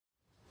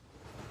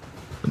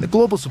When the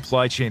global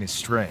supply chain is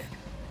strained,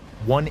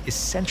 one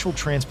essential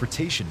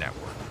transportation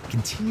network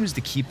continues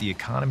to keep the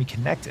economy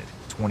connected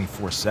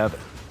 24/7.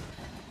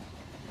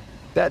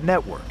 That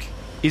network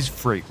is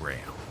freight rail.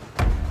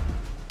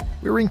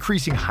 We're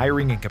increasing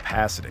hiring and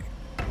capacity,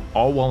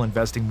 all while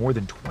investing more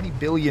than $20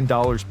 billion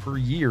per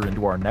year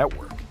into our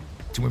network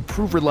to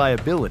improve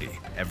reliability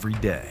every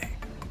day.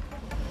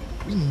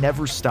 We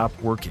never stop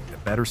working to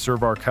better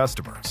serve our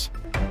customers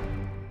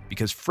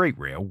because freight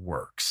rail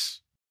works.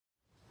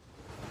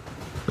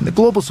 When the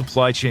global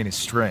supply chain is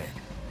strained,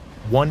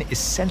 one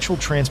essential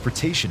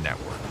transportation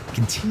network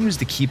continues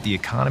to keep the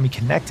economy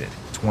connected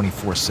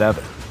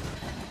 24/7.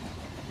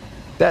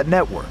 That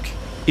network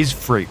is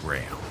freight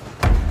rail.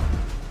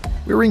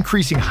 We're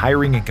increasing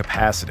hiring and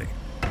capacity,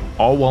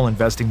 all while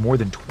investing more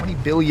than $20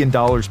 billion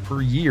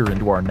per year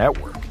into our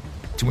network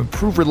to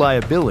improve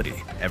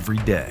reliability every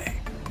day.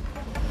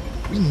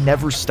 We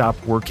never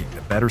stop working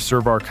to better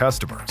serve our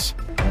customers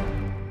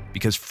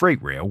because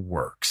freight rail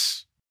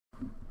works.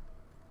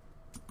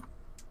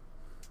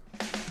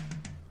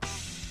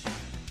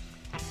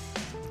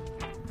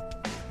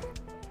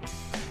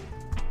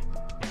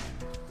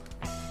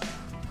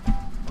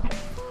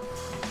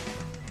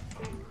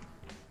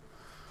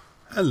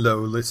 Hello,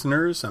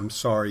 listeners. I'm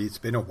sorry it's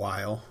been a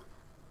while,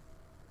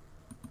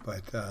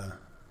 but let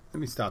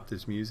me stop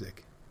this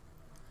music.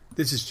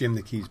 This is Jim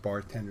the Keys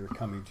Bartender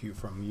coming to you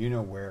from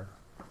you-know-where,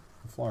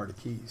 Florida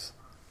Keys.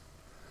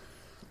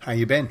 How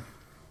you been?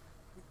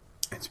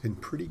 It's been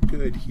pretty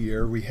good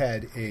here. We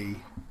had a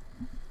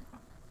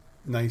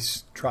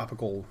nice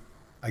tropical,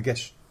 I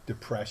guess,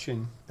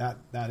 depression.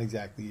 Not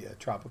exactly a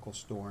tropical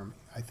storm.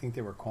 I think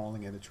they were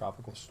calling it a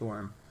tropical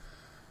storm.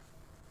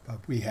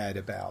 But we had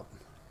about,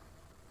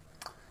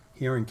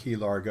 here in Key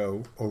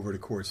Largo, over the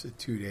course of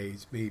 2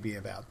 days, maybe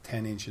about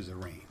 10 inches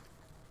of rain.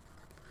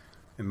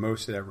 And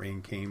most of that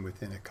rain came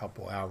within a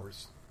couple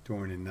hours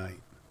during the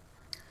night.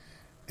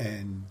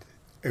 And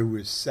it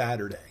was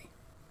Saturday.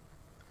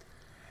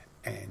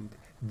 And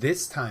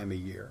this time of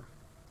year,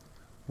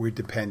 we're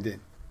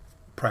dependent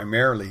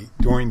primarily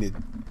during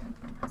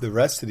the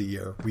rest of the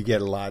year. We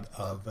get a lot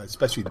of,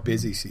 especially the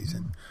busy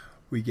season,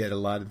 we get a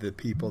lot of the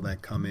people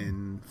that come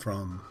in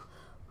from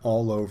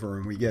all over,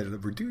 and we get a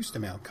reduced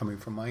amount coming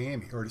from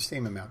Miami, or the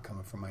same amount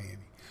coming from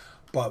Miami.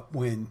 But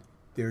when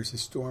there's a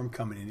storm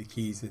coming in the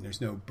Keys and there's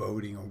no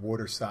boating or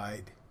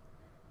waterside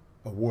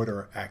or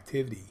water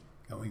activity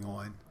going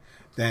on,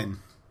 then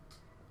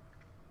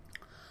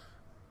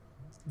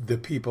the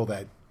people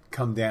that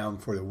come down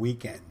for the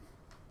weekend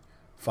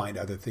find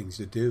other things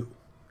to do,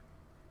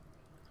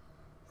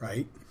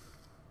 right?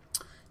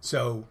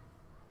 So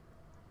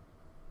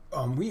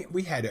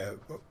we had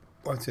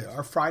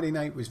our Friday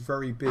night was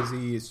very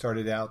busy. It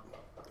started out,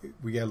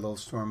 we got a little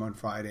storm on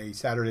Friday.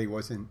 Saturday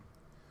wasn't,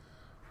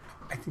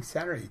 I think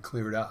Saturday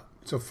cleared up.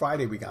 So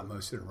Friday we got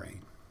most of the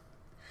rain.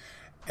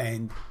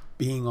 And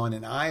being on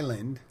an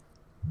island,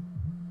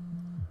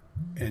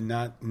 and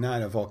not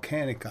a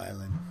volcanic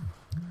island,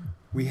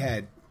 we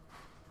had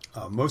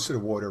most of the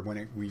water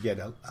when we get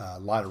a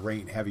lot of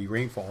rain, heavy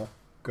rainfall,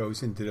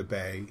 goes into the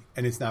bay,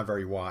 and it's not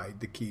very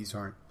wide. The Keys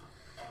aren't,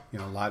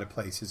 a lot of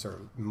places are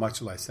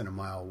much less than a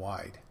mile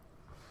wide.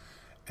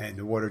 And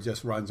the water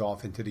just runs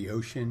off into the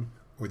ocean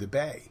or the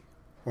bay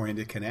or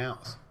into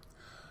canals.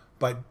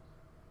 But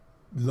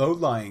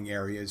low-lying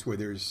areas where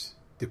there's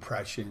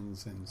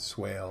depressions and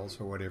swales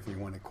or whatever you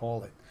want to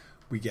call it,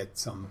 we get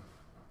some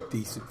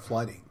decent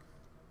flooding.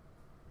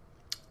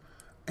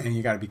 And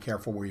you got to be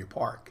careful where you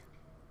park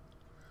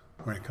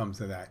when it comes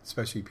to that,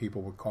 especially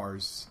people with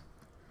cars,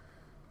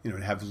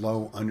 that have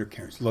low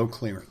undercarriage, low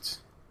clearance.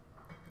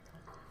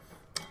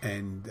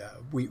 And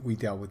we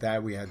dealt with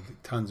that. We had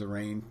tons of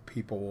rain.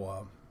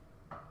 People,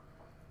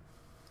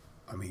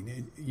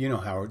 you know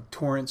how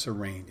torrents of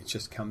rain, it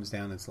just comes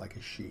down, it's like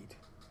a sheet.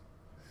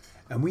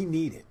 And we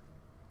need it.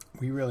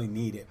 We really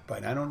need it.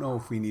 But I don't know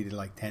if we needed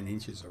like 10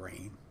 inches of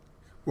rain.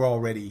 We're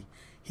already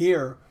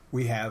here.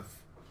 We have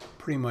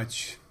pretty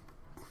much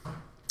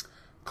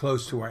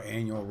close to our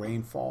annual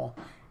rainfall.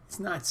 It's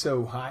not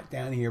so hot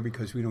down here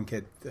because we don't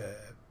get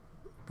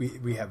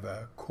we have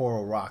a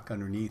coral rock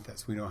underneath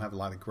us. We don't have a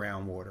lot of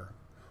groundwater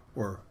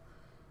or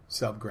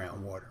subground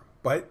water.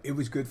 But it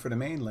was good for the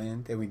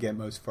mainland, and we get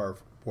most of our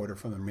water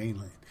from the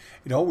mainland.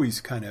 It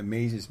always kind of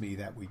amazes me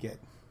that we get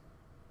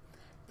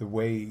the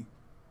way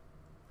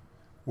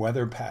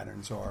weather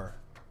patterns are,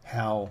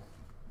 how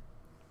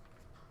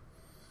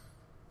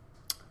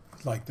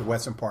like the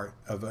western part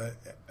of the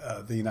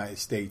United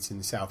States in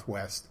the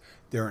Southwest,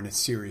 they're in a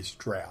serious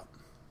drought.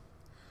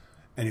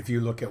 And if you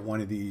look at one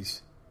of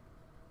these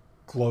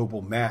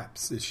global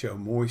maps that show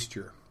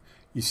moisture,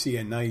 you see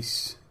a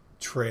nice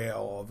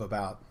trail of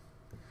about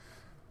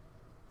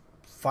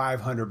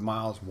 500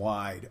 miles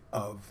wide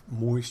of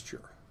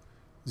moisture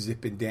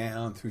zipping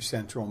down through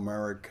Central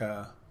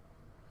America,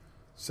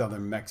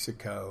 southern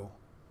Mexico,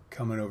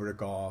 coming over the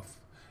Gulf,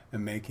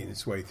 and making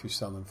its way through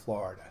southern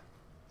Florida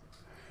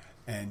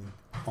and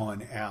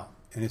on out.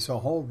 And it's a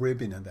whole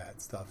ribbon of that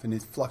stuff, and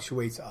it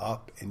fluctuates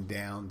up and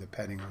down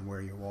depending on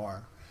where you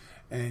are.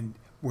 And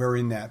we're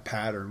in that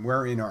pattern.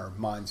 We're in our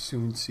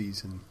monsoon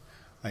season,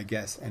 I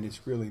guess, and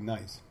it's really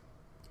nice.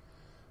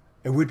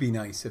 It would be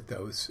nice if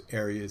those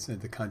areas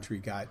of the country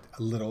got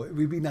a little, it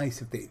would be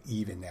nice if they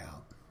evened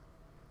out,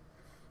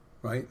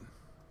 right?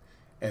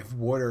 If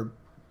water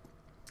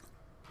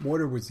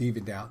was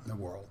evened out in the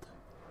world,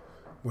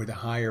 where the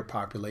higher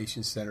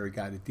population center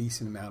got a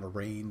decent amount of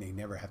rain, they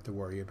never have to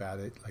worry about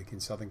it, like in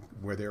Southern,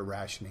 where they're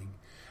rationing.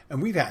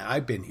 And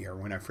I've been here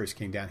when I first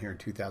came down here in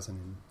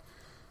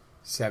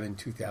 2007,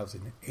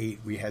 2008,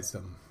 we had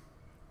some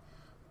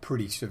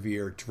pretty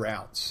severe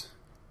droughts.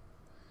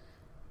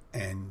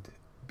 And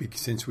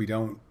since we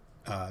don't,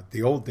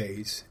 the old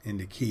days in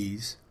the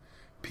Keys,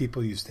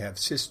 people used to have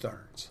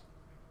cisterns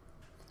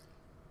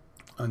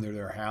under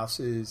their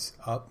houses,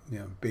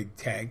 big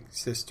tank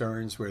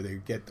cisterns where they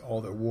get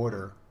all their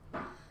water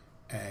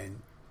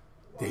and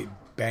they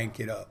bank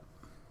it up,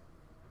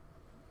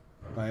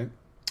 right?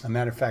 As a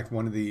matter of fact,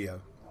 one of the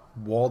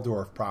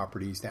Waldorf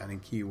properties down in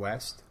Key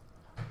West,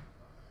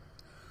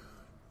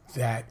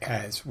 that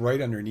has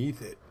right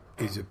underneath it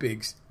is a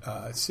big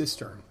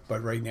cistern,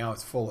 but right now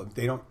it's full of.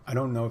 I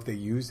don't know if they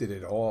use it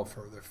at all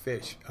for their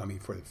fish.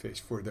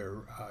 For their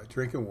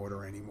drinking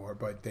water anymore.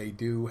 But they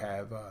do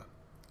have.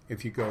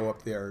 If you go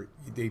up there,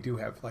 they do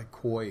have like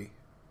koi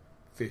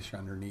fish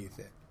underneath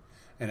it,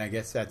 and I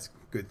guess that's a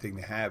good thing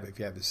to have if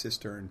you have a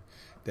cistern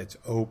that's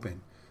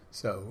open.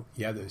 So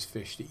you have those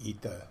fish to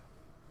eat the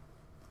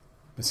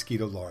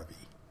mosquito larvae,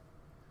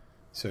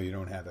 so you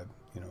don't have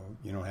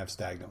you don't have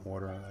stagnant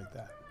water like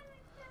that.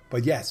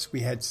 But yes,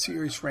 we had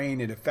serious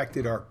rain. It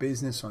affected our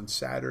business on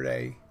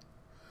Saturday.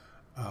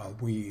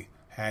 We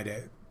had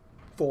a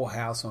full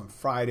house on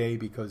Friday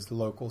because the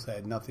locals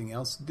had nothing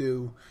else to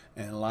do,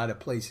 and a lot of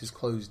places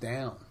closed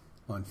down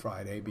on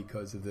Friday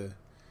because of the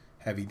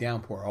heavy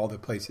downpour. All the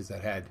places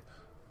that had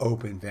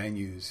open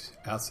venues,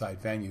 outside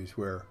venues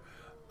where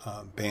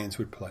bands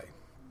would play.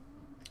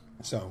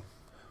 So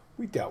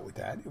we dealt with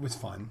that. It was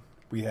fun.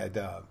 We had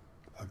a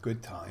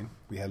good time.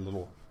 We had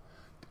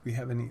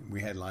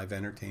live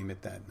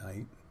entertainment that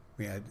night.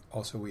 We had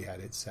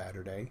it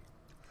Saturday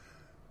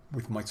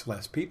with much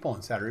less people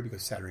on Saturday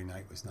because Saturday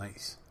night was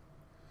nice.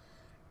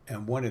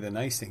 And one of the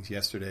nice things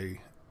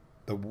yesterday,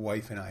 the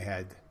wife and I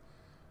had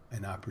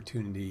an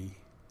opportunity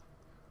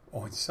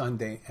on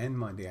Sunday and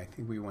Monday. I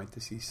think we went to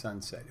see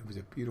sunset. It was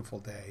a beautiful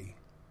day.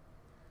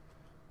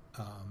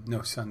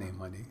 Sunday and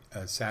Monday.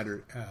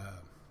 Saturday.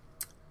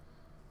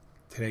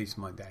 Today's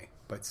Monday,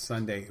 but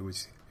Sunday it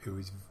was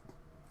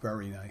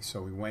very nice.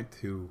 So we went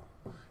to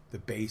the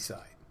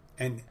Bayside,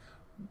 and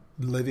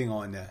living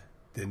on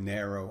the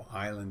narrow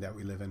island that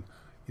we live in,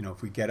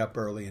 if we get up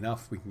early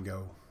enough, we can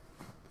go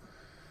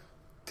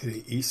to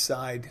the east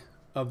side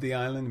of the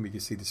island and we can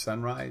see the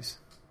sunrise.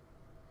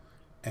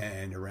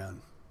 And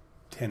around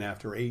 10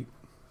 after 8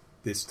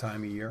 this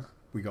time of year,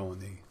 we go on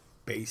the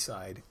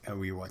Bayside and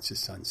we watch the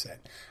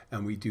sunset.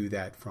 And we do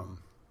that from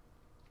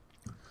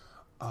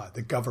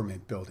the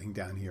government building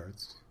down here.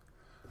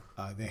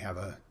 They have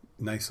a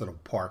nice little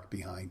park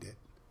behind it,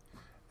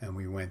 and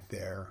we went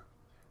there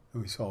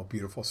and we saw a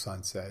beautiful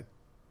sunset.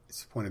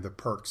 It's one of the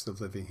perks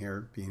of living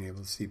here, being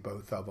able to see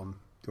both of them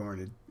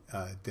during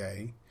the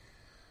day.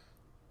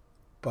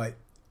 But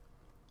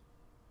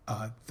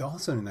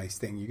also a nice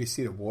thing, you can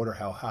see the water,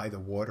 how high the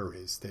water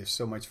is. There's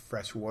so much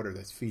fresh water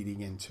that's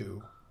feeding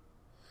into,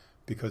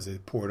 because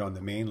it poured on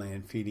the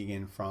mainland, feeding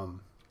in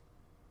from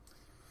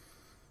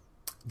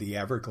the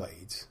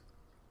Everglades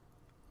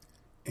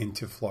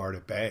into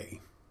Florida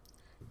Bay,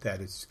 that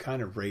it's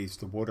kind of raised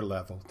the water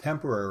level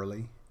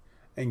temporarily,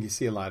 and you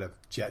see a lot of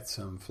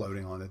jetsam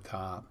floating on the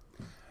top.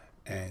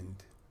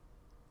 And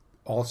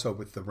also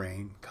with the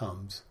rain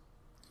comes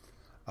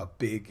a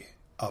big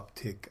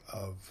uptick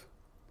of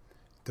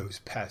those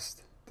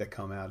pests that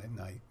come out at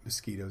night,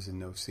 mosquitoes and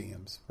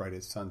no-see-ums right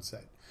at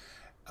sunset.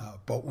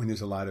 But when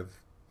there's a lot of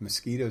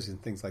mosquitoes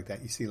and things like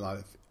that, you see a lot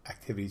of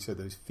activities of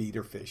those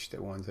feeder fish,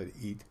 the ones that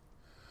eat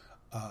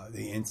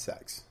the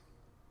insects.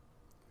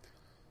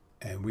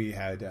 And we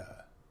had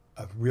a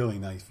really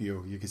nice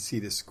view. You could see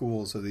the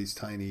schools of these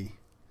tiny,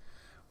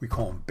 we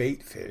call them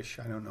bait fish.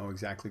 I don't know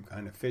exactly what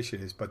kind of fish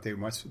it is, but they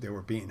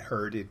were being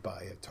herded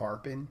by a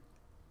tarpon.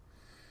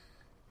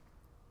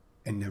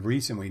 And the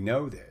reason we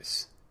know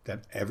this,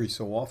 that every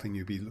so often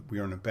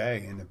we're on a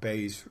bay, and the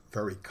bay's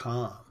very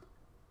calm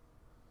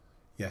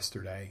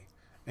yesterday,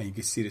 and you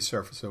can see the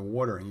surface of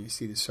water, and you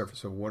see the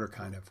surface of water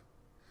kind of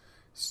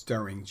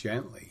stirring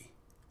gently,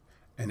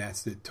 and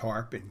that's the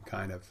tarpon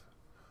kind of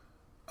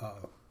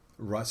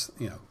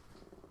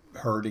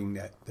herding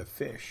the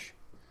fish,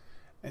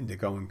 and to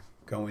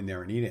go in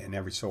there and eat it. And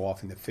every so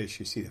often you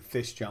see the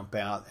fish jump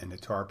out, and the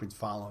tarpon's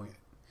following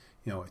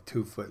it. A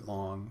 2-foot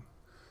long,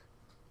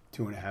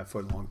 2.5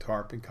 foot long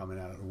tarpon coming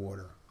out of the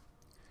water,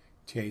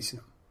 chasing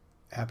them.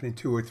 Happening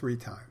 2 or 3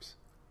 times.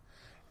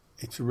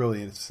 It's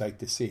really a sight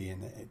to see,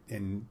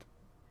 and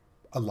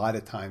a lot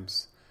of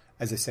times,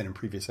 as I said in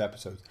previous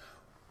episodes,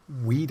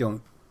 we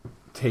don't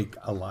take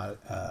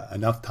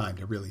enough time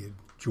to really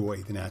enjoy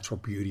the natural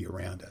beauty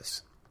around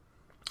us.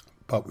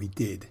 But we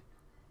did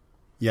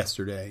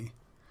yesterday,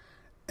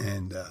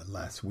 and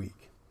last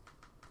week.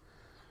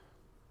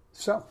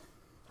 So,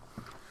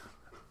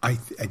 I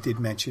did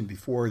mention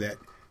before that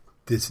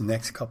this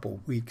next couple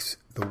of weeks,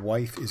 the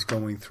wife is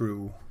going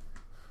through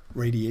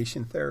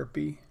radiation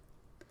therapy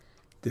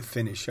to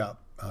finish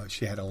up.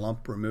 She had a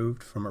lump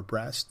removed from her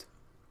breast.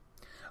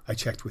 I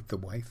checked with the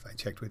wife. I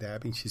checked with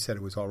Abby. She said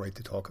it was all right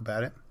to talk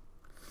about it.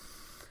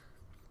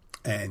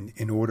 And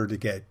in order to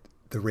get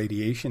the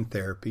radiation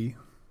therapy,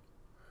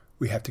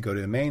 we have to go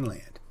to the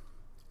mainland.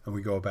 And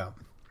we go about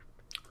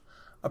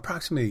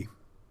approximately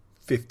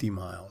 50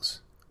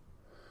 miles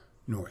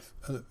north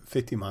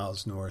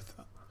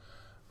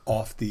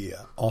off the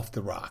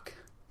rock.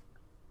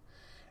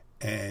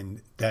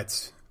 And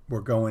we're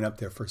going up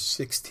there for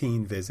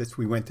 16 visits.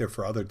 We went there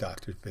for other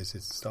doctor's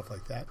visits and stuff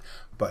like that.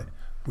 But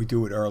we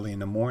do it early in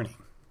the morning.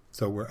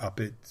 So we're up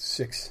at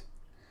 6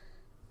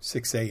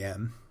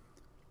 a.m.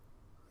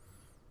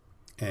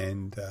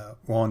 And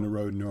we're on the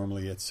road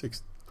normally at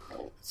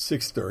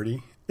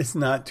 6:30. It's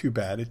not too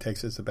bad. It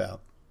takes us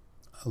about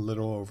a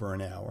little over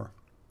an hour.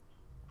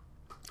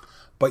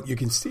 But you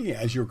can see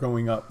as you're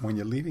going up, when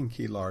you're leaving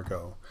Key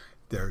Largo,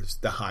 there's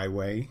the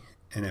highway,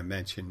 and I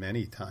mentioned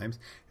many times,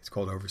 it's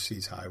called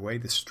Overseas Highway.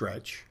 The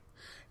stretch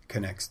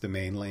connects the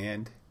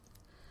mainland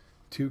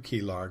to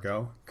Key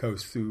Largo,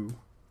 goes through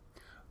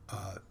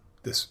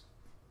this,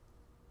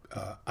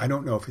 I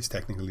don't know if it's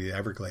technically the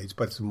Everglades,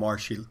 but it's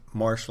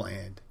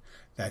marshland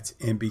that's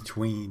in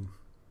between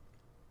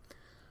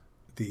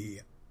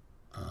the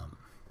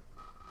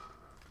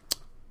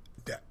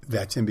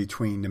that's in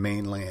between the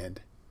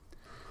mainland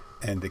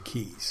and the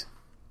Keys.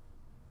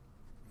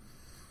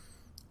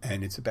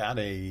 And it's about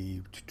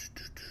a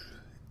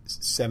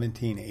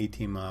 17,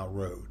 18 mile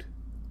road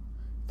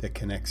that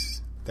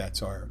connects,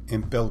 that's our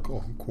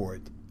umbilical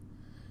cord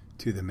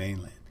to the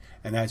mainland.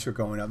 And as you're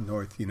going up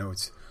north,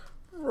 it's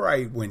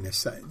right when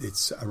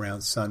it's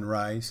around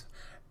sunrise,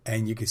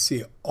 and you can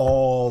see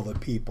all the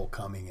people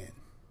coming in,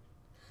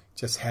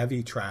 just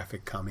heavy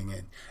traffic coming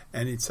in.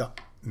 And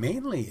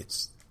mainly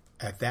it's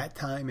at that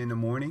time in the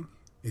morning,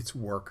 it's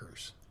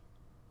workers.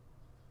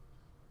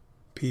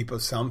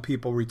 Some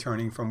people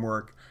returning from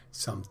work,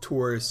 some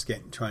tourists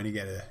trying to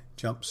get a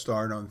jump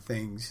start on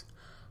things,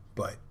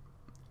 but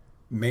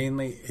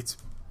mainly it's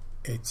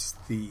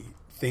the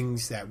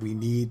things that we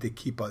need to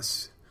keep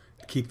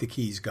the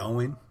Keys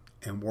going,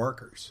 and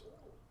workers.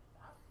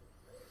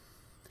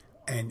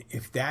 And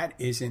if that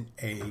isn't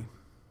a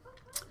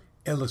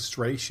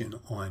illustration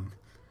on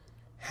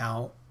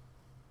how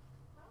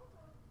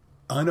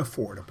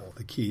unaffordable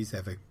the Keys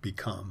have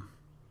become,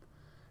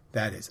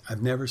 that is,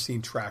 I've never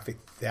seen traffic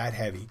that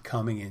heavy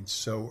coming in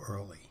so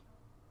early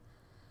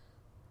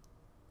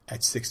at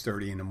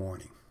 6:30 in the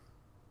morning.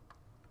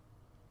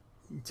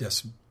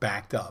 Just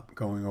backed up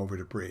going over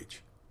the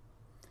bridge.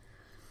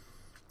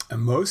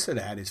 And most of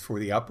that is for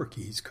the upper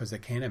Keys, because I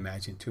can't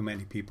imagine too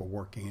many people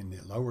working in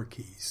the lower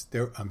Keys.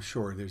 I'm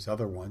sure there's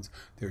other ones.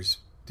 There's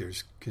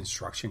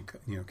construction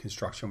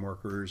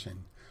workers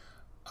and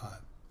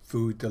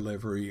food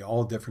delivery,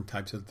 all different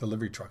types of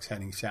delivery trucks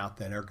heading south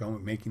that are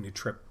making the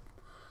trip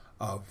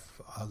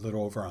of a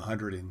little over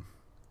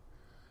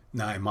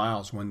 109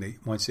 miles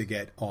once they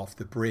get off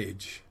the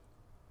bridge.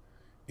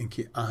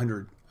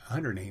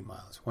 108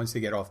 miles. Once they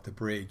get off the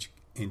bridge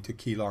into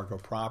Key Largo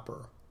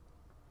proper,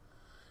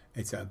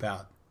 it's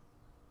about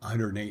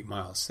 108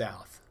 miles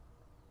south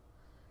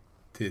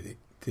to the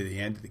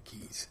end of the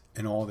Keys,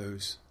 and all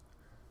those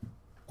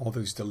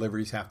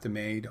deliveries have to be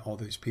made. All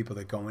those people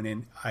that are going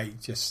in. I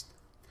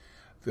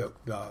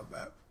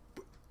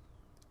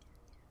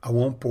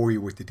won't bore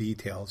you with the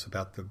details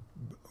about the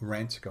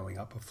rents going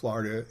up. But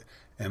Florida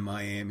and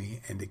Miami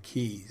and the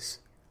Keys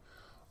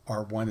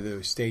are one of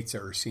those states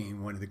that are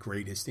seeing one of the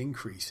greatest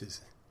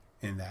increases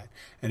in that.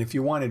 And if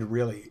you wanted to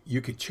really,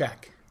 you could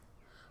check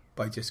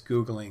by just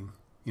Googling,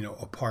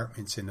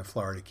 apartments in the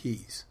Florida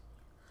Keys.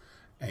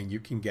 And you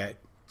can get,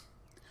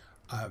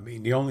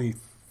 the only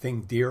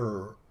thing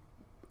dearer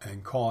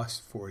and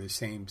cost for the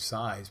same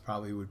size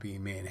probably would be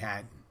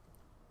Manhattan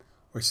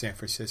or San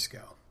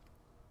Francisco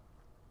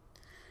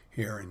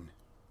here in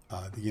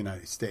the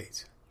United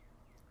States.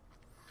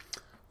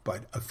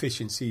 But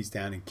efficiencies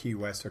down in Key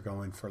West are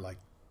going for like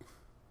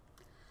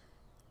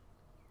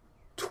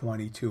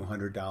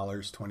 $2,200,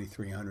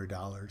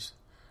 $2,300.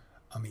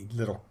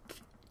 Little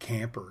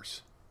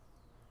campers.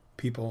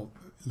 People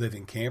live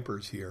in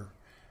campers here,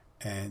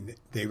 and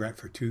they rent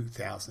for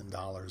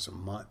 $2,000 a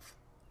month,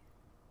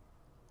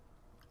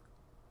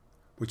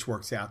 which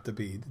works out to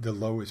be the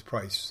lowest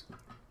price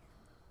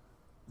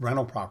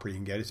rental property you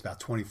can get. It's about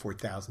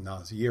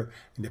 $24,000 a year,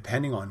 and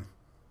depending on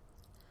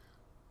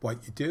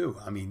what you do,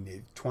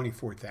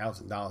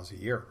 $24,000 a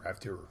year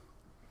after.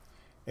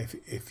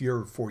 If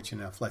you're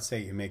fortunate enough, let's say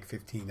you make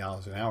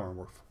 $15 an hour and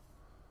work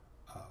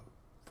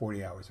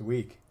 40 hours a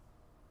week,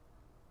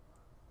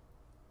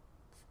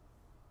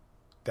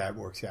 that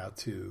works out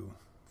to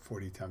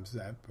 40 times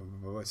that,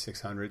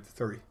 600,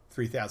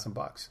 3,000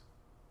 bucks.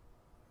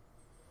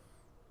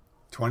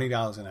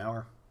 $20 an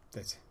hour,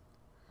 that's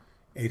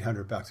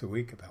 $800 a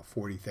week, about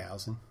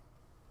 40,000.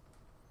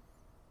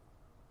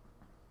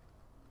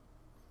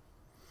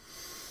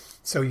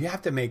 So you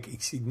have to make a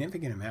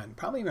significant amount,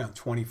 probably around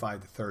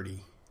 $25 to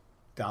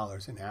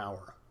 $30 an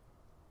hour,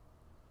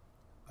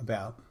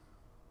 about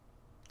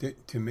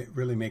to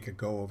really make a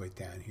go of it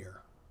down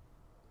here,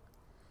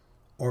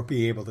 or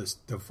be able to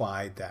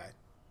divide that,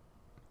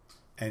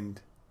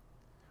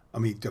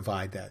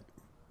 divide that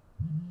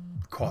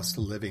cost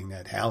of living,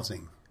 that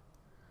housing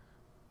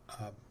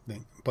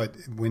thing. But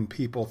when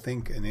people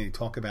think and they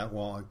talk about,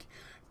 well,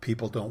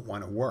 people don't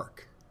want to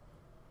work.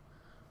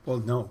 Well,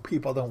 no,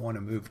 people don't want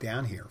to move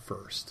down here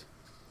first.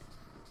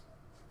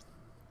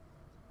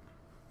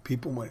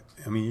 People want,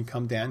 you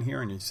come down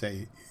here and you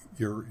say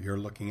you're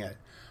looking at,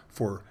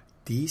 for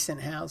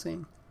decent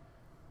housing,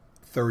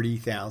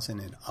 $30,000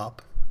 and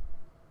up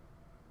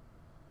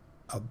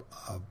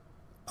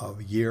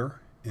a year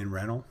in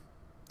rental.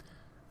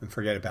 And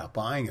forget about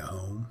buying a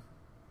home,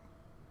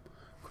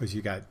 because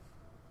you got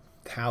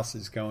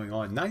houses going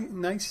on.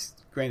 Nice,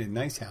 granted,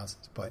 nice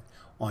houses, but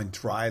on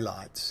dry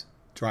lots.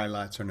 Dry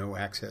lots are no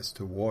access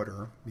to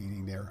water,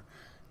 meaning they're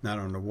not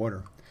on the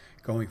water,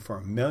 going for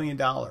 $1 million.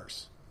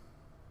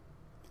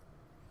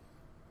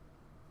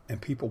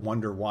 And people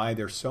wonder why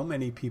there's so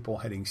many people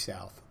heading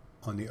south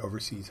on the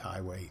overseas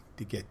highway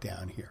to get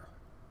down here.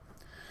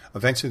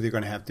 Eventually, they're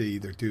going to have to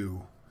either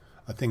do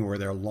a thing where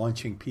they're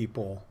launching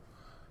people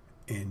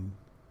in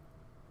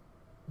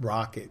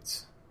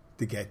rockets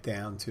to get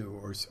down to,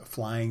 or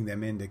flying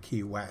them into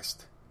Key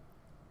West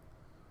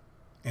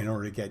in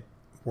order to get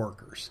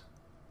workers,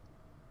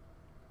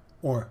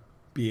 or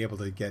be able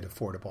to get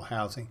affordable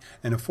housing.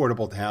 And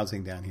affordable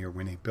housing down here,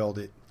 when they build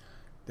it,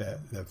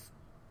 the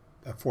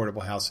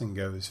affordable housing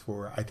goes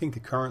for, I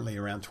think, currently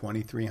around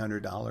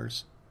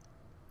 $2,300.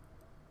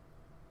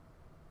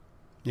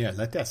 Yeah,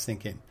 let that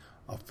sink in.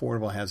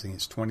 Affordable housing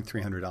is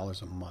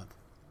 $2,300 a month,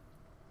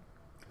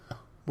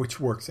 which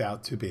works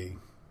out to be,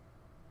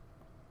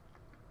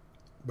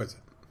 what's it?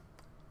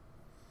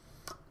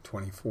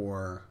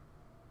 24,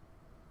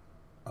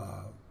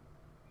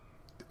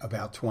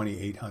 about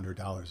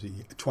 $2,800 a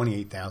year,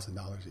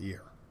 $28,000 a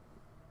year.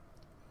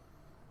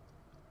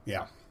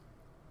 Yeah.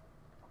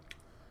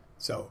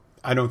 So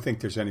I don't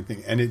think there's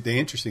anything. And the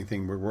interesting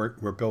thing,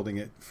 we're building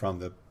it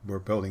we're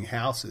building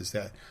houses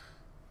that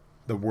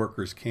the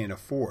workers can't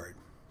afford.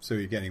 So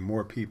you're getting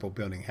more people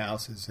building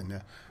houses,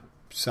 and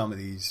some of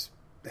these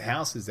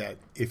houses that,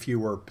 if you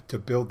were to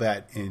build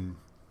that in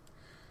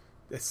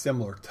a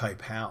similar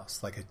type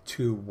house, like a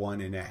 2,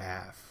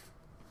 1.5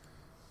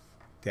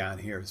 down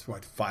here, is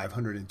what,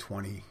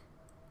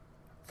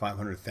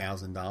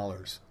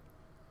 $500,000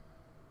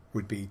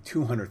 would be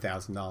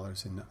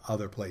 $200,000 in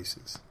other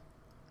places.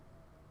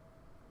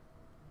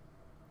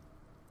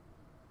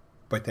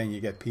 But then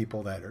you get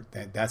people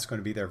that's going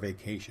to be their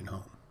vacation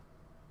home.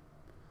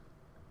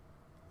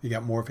 You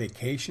got more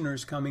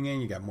vacationers coming in.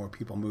 You got more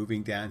people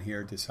moving down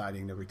here,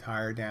 deciding to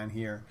retire down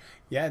here.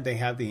 Yeah, they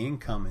have the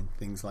income and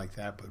things like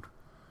that, but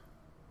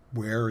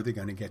where are they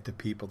going to get the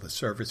people, the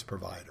service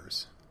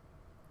providers?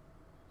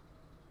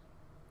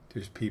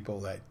 There's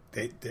people that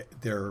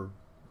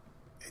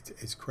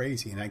it's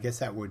crazy. And I guess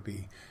that would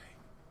be,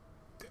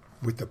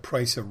 with the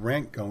price of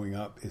rent going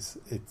up, it's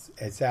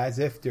as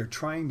if they're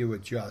trying to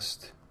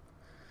adjust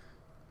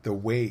the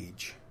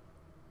wage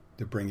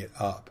to bring it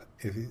up.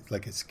 If it's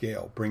like a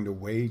scale, bring the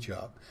wage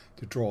up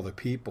to draw the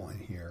people in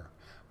here.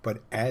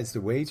 But as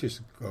the wages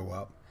go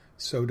up,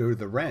 so do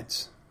the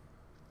rents.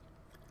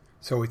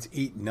 So it's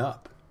eaten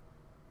up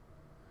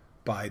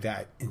by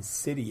that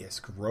insidious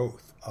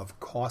growth of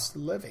cost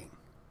of living.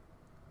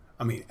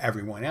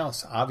 Everyone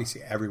else,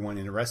 obviously everyone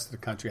in the rest of the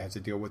country has to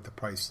deal with the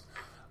price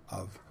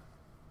of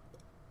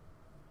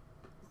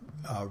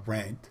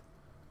rent,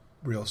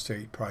 real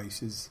estate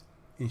prices,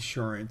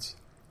 insurance,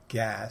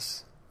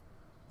 gas,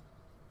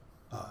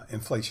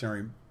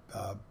 inflationary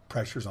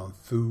pressures on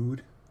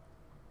food.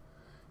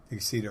 You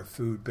see their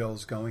food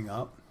bills going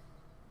up.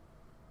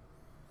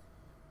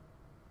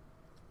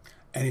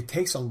 And it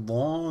takes a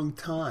long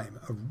time,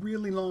 a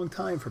really long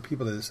time, for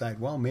people to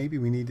decide, well, maybe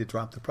we need to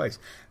drop the price.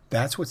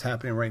 That's what's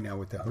happening right now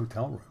with the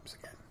hotel rooms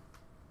again.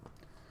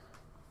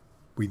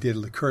 We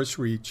did a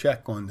cursory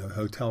check on the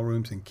hotel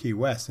rooms in Key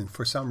West, and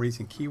for some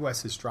reason, Key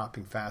West is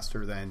dropping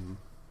faster than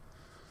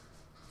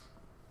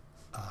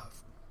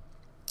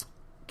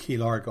Key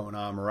Largo and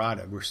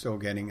Amarada. We're still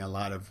getting a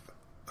lot of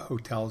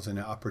hotels in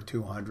the upper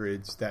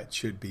 200s that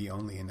should be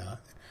only in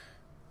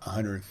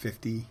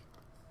 150.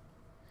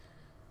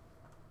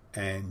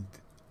 And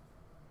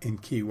in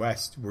Key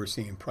West, we're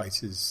seeing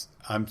prices.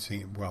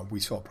 We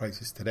saw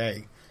prices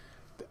today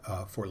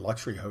for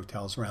luxury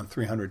hotels around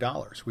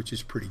 $300, which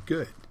is pretty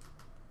good.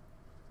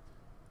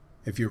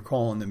 If you're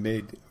calling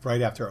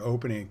right after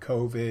opening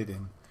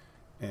COVID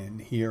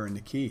and here in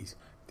the Keys,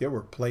 there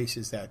were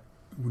places that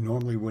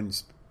normally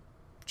wouldn't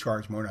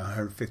charge more than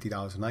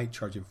 $150 a night,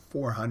 charging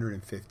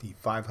 $450,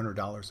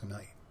 $500 a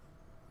night.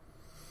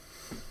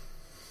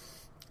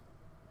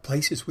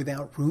 Places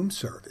without room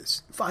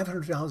service,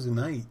 $500 a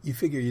night. You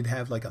figure you'd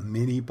have like a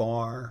mini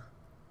bar,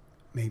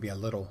 maybe a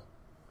little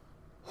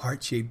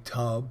heart-shaped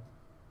tub,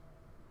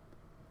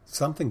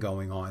 something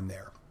going on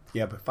there.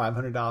 Yeah, but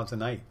 $500 a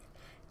night.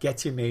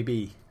 Get you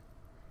maybe,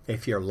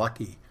 if you're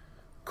lucky,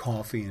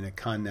 coffee and a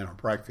continental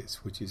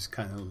breakfast, which is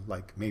kind of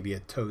like maybe a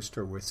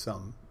toaster with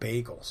some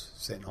bagels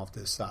sitting off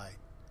to the side.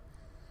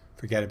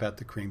 Forget about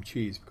the cream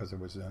cheese because there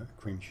was a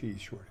cream cheese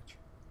shortage.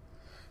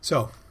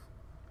 So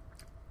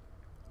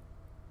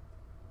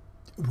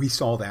we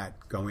saw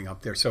that going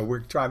up there. So we're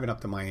driving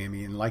up to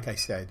Miami, and like I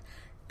said,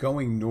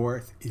 going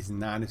north is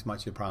not as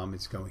much a problem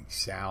as going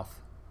south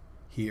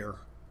here.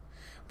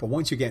 But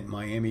once you get in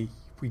Miami,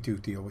 we do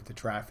deal with the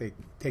traffic.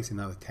 It takes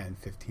another 10,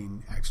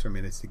 15 extra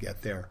minutes to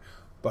get there,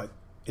 but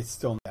it's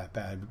still not that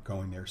bad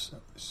going there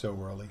so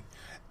early.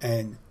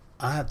 And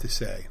I have to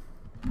say,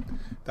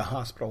 the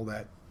hospital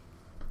that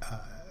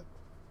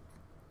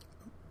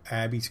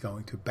Abby's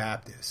going to,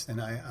 Baptist,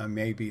 and I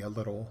may be a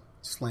little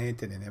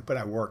slanted in it, but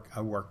I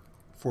work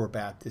for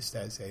Baptist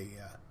as a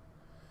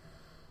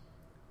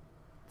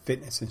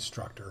fitness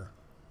instructor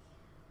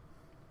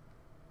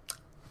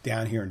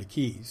down here in the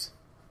Keys.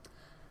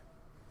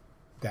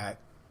 That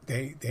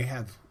they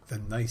have the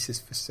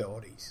nicest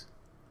facilities.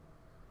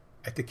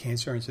 At the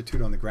Cancer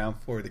Institute on the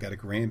ground floor, they got a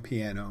grand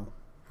piano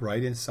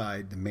right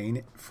inside the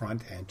main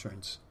front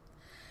entrance,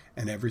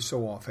 and every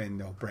so often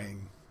they'll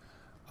bring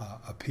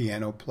a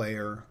piano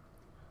player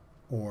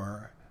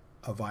or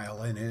a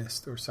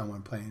violinist or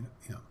someone playing,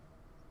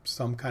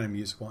 some kind of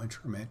musical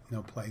instrument, and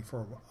they'll play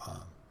for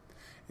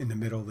in the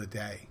middle of the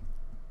day.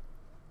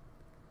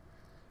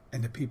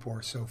 And the people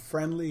are so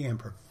friendly and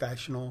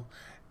professional,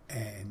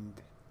 and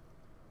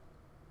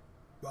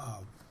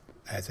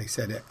as I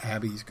said,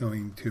 Abby's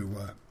going to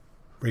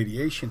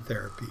radiation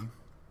therapy,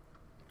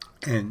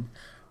 and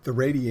the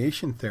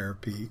radiation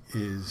therapy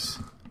is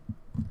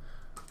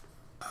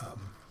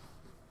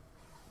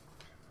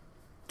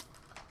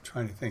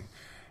trying to think.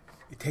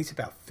 It takes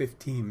about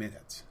 15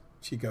 minutes.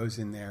 She goes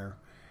in there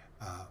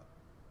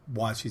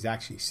while she's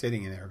actually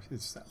sitting in there.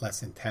 It's less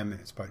than 10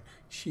 minutes, but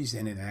she's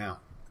in and out.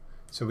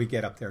 So we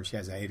get up there. She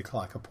has an 8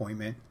 o'clock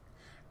appointment,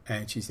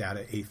 and she's out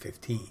at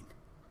 8:15.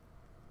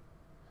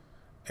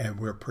 And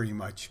we're pretty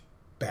much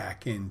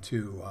back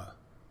into,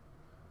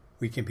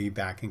 we can be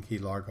back in Key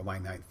Largo by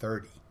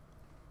 9:30.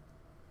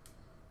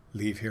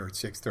 Leave here at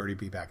 6:30,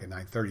 be back at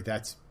 9:30.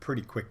 That's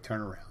pretty quick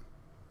turnaround.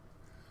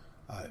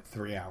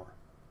 3 hour.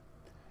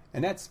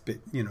 And that's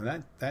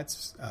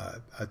that's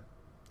a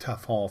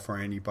tough haul for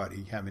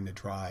anybody having to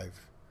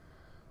drive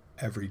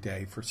every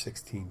day for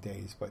 16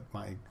 days. But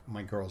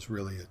my girl's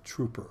really a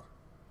trooper.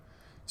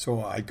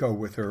 So I go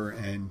with her,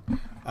 and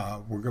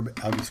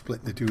I'll be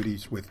splitting the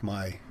duties with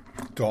my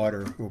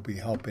daughter, who will be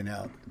helping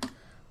out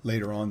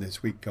later on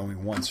this week,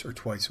 going once or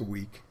twice a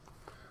week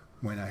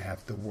when I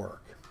have to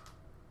work.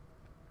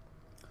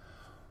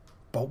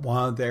 But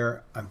while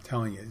there, I'm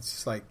telling you,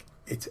 it's like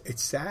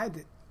it's sad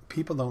that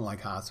people don't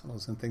like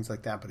hospitals and things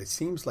like that, but it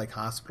seems like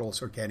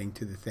hospitals are getting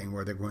to the thing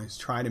where they're going to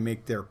try to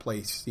make their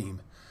place seem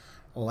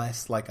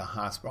less like a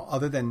hospital,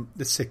 other than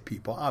the sick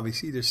people.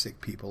 Obviously, there's sick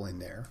people in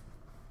there.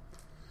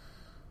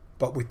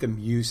 But with the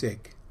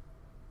music,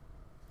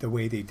 the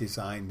way they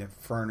design the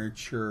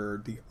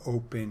furniture, the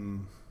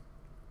open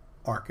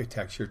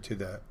architecture to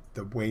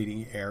the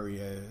waiting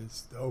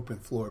areas, the open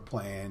floor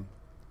plan,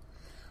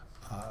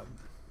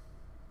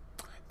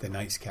 the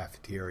nice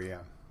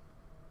cafeteria,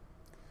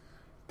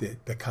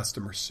 the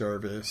customer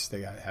service.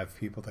 They have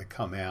people that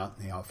come out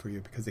and they offer you,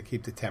 because they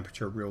keep the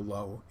temperature real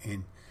low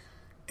in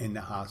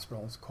the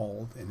hospital. It's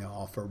cold, and they'll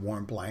offer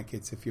warm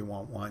blankets if you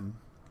want one.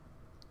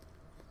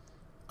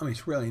 I mean,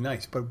 it's really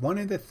nice. But one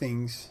of the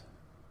things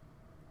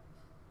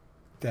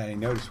that I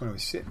noticed when I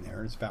was sitting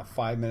there, it's about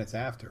 5 minutes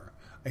after,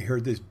 I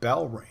heard this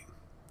bell ring.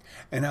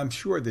 And I'm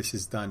sure this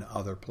is done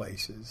other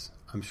places.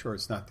 I'm sure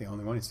it's not the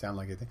only one. It sounded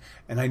like a thing.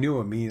 And I knew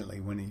immediately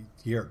when you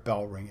hear a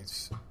bell ring,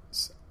 it's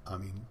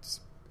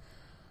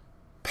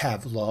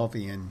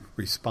Pavlovian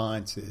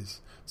response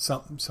is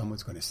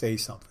someone's going to say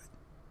something,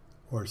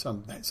 or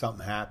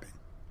something happened.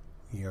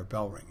 You hear a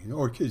bell ring,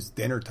 or it's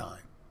dinner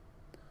time.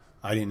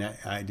 I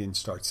didn't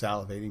start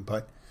salivating,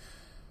 but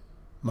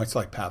much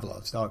like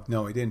Pavlov's dog.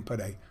 No, I didn't, but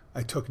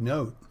I took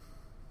note.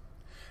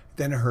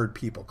 Then I heard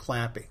people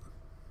clapping.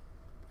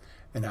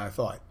 And I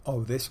thought,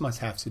 oh, this must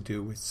have to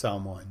do with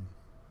someone,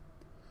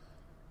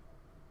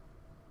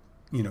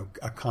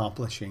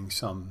 accomplishing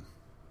some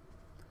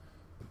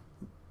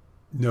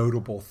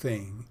notable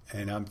thing.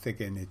 And I'm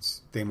thinking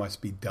they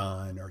must be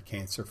done or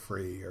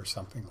cancer-free or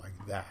something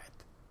like that.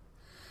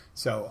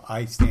 So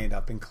I stand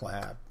up and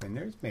clap, and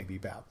there's maybe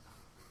about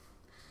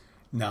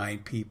 9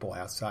 people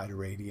outside of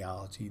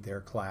radiology.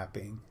 They're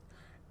clapping,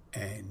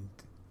 and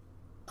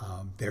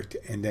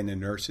and then the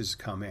nurses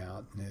come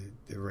out, and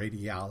the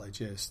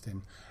radiologist,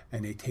 and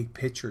they take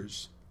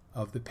pictures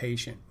of the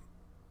patient.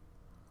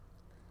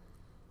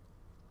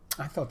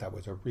 I thought that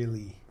was a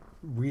really,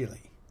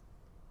 really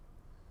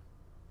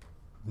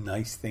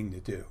nice thing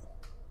to do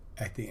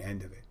at the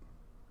end of it,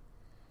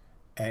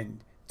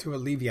 and to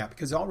alleviate,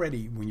 because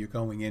already when you're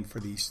going in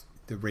for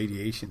the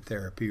radiation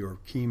therapy or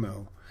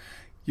chemo,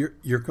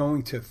 you're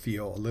going to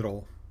feel a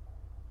little,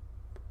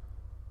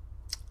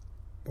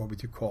 what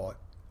would you call it,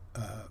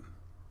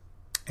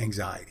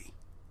 anxiety.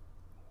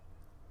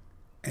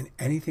 And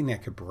anything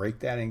that could break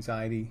that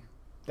anxiety,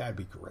 that'd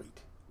be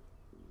great.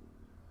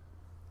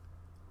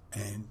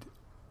 And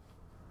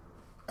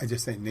I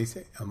just think they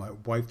say, my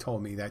wife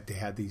told me that they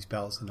had these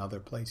bells in other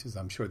places.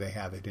 I'm sure they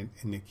have it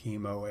in the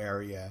chemo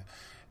area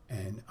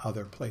and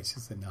other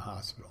places in the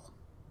hospital.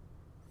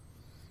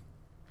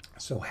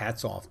 So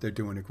hats off, they're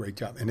doing a great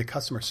job. And the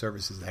customer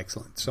service is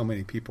excellent. So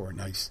many people are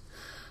nice,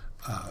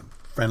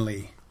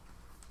 friendly,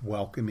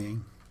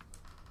 welcoming,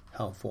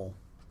 helpful.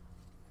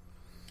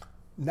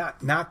 Not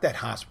that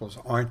hospitals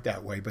aren't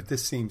that way, but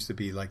this seems to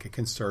be like a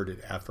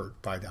concerted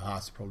effort by the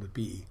hospital to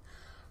be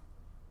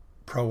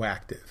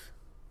proactive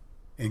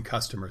in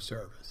customer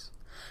service.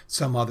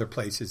 Some other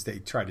places they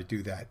try to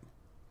do that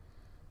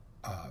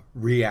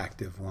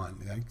reactive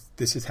one. Like,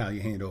 this is how you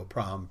handle a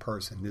problem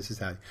person. This is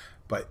how.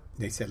 But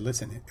they said,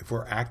 listen, if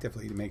we're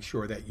actively to make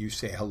sure that you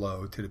say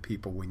hello to the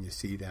people when you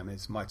see them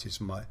as much as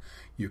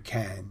you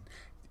can,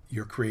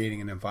 you're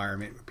creating an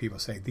environment where people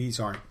say these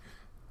aren't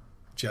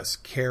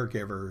just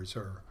caregivers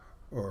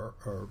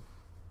or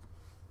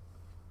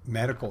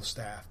medical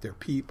staff. They're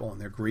people,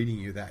 and they're greeting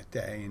you that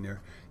day, and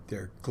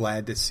they're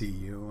glad to see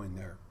you, and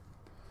they're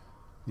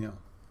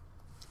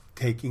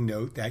taking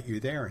note that you're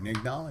there and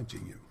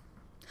acknowledging you,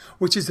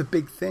 which is a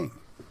big thing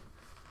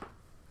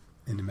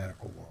in the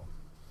medical world.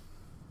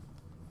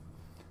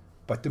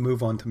 But to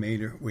move on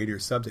to weightier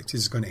subjects,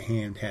 this is going to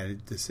hand-had a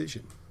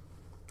decision.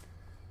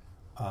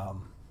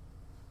 On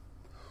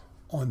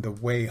the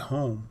way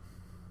home,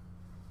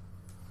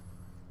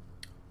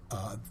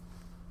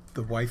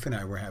 the wife and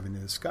I were having a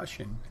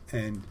discussion,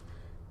 and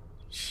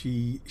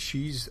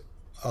she's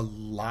a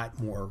lot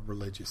more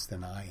religious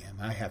than I am,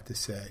 I have to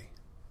say.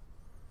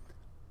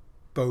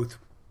 Both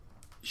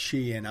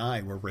she and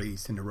I were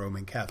raised in the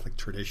Roman Catholic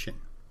tradition.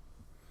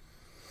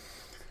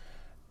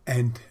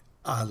 And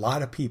a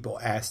lot of people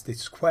ask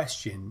this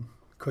question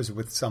because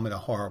with some of the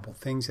horrible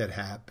things that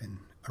happen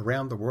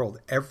around the world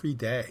every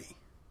day,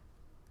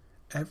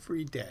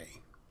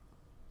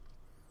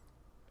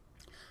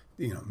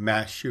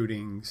 mass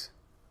shootings,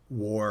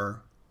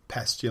 war,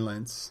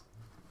 pestilence,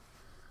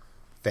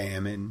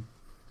 famine,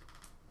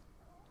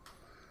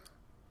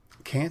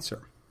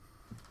 cancer.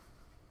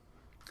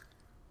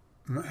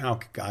 How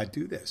could God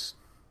do this?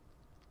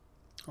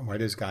 Why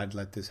does God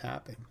let this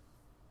happen?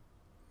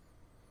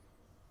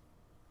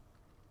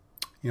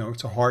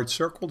 It's a hard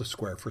circle to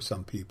square for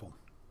some people.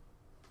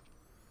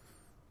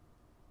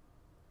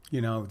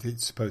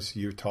 It's supposed to,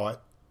 you're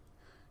taught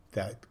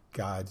that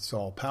God's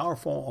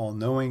all-powerful,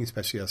 all-knowing,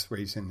 especially us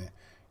raised in the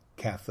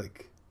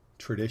Catholic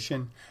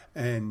tradition,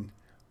 and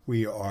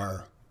we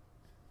are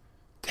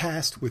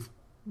tasked with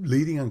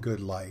leading a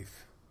good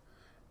life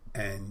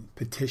and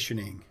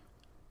petitioning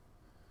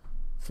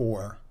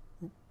for,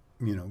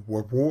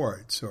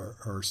 rewards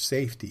or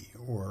safety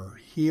or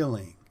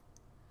healing.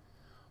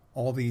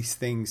 All these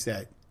things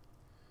that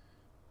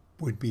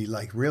would be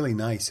like really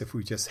nice if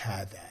we just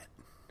had that.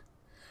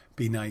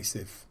 Be nice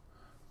if,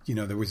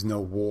 there was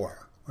no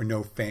war or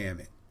no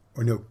famine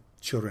or no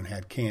children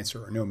had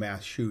cancer or no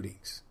mass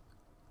shootings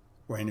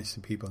where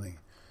innocent people.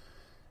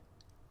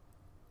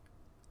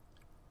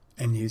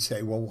 And you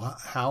say, well,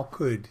 how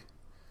could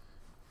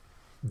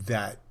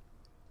that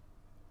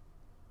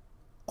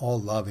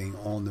all-loving,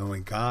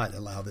 all-knowing God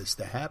allow this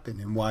to happen?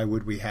 And why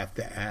would we have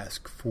to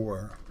ask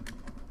for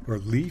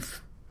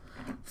relief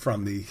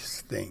from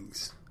these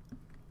things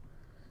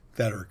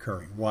that are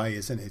occurring? Why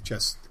isn't it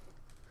just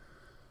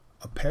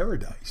a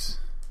paradise?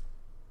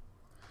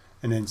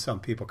 And then some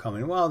people come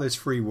in, well, there's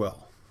free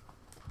will.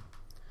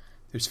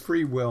 There's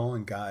free will,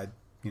 and God,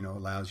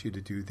 allows you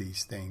to do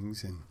these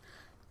things, and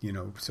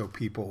so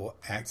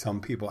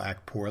some people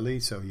act poorly,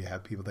 so you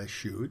have people that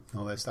shoot and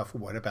all that stuff.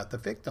 Well, what about the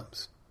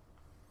victims?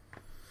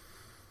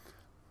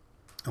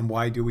 And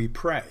why do we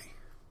pray?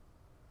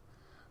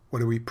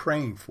 What are we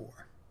praying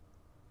for?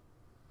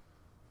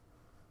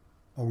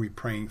 Are we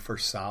praying for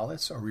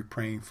solace? Are we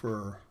praying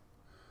for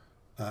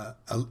a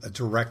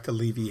direct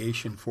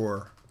alleviation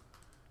for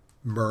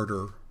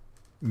murder,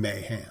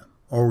 mayhem?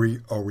 Or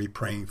are we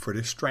praying for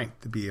the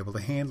strength to be able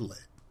to handle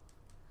it?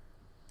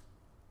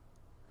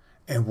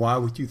 And why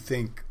would you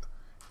think,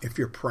 if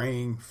you're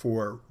praying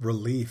for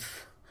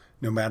relief,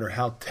 no matter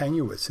how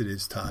tenuous it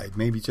is tied,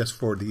 maybe just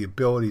for the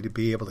ability to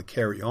be able to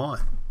carry on,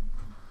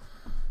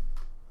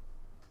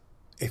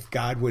 if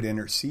God would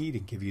intercede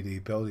and give you the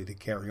ability to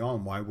carry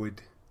on, why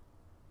would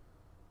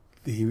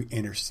He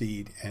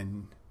intercede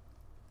and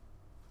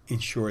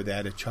ensure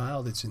that a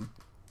child isn't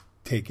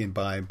taken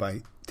down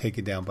by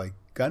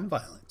gun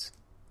violence?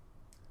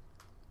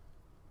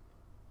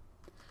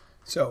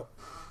 So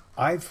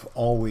I've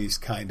always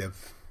kind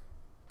of,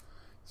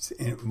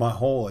 in my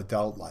whole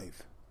adult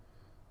life,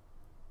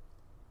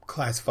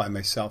 classify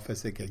myself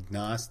as like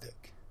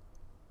agnostic.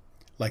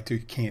 Like you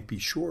can't be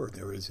sure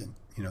there isn't,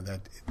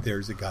 that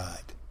there's a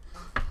God.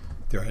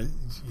 There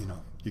is,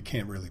 you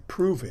can't really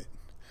prove it,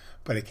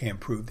 but it can't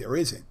prove there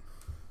isn't.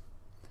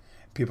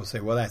 People say,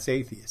 well, that's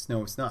atheist.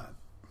 No, it's not.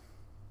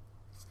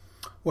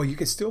 Well, you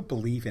can still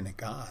believe in a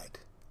God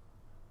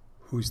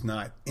who's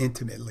not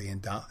intimately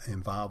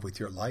involved with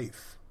your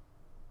life.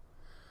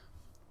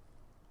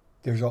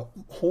 There's a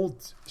whole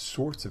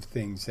sorts of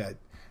things that,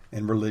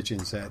 and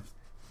religions that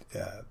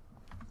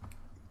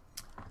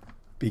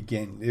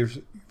begin. There's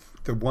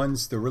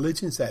the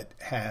religions that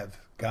have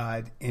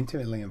God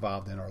intimately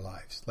involved in our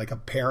lives, like a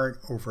parent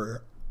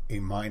over a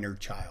minor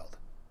child,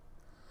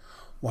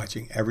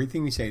 watching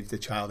everything we say. If the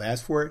child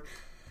asks for it,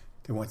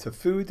 they want some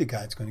food, the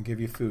God's going to give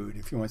you food.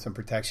 If you want some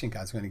protection,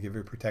 God's going to give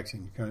you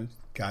protection.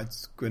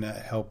 God's going to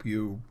help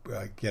you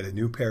get a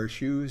new pair of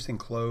shoes and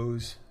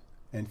clothes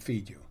and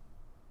feed you,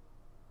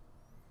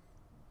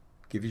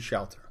 give you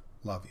shelter,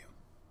 love you.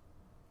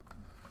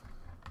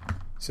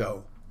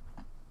 So,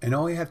 and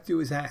all you have to do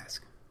is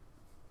ask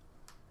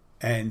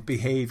and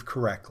behave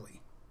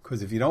correctly.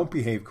 Because if you don't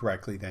behave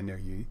correctly, then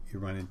you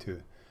run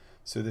into.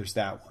 So there's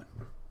that one.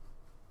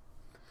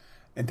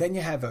 And then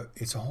you have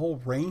it's a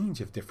whole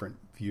range of different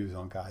views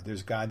on God.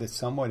 There's God that's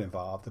somewhat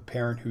involved, the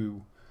parent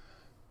who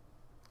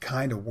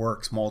kind of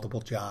works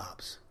multiple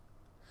jobs,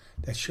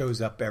 that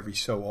shows up every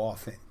so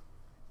often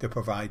to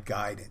provide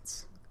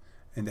guidance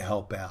and to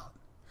help out,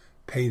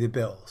 pay the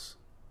bills,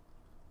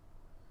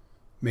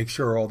 make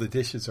sure all the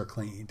dishes are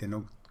cleaned and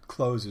the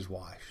clothes is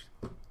washed.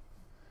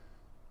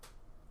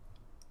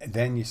 And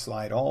then you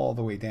slide all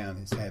the way down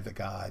and have a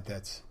God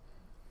that's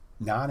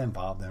not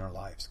involved in our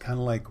lives. Kind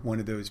of like one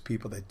of those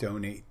people that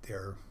donate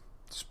their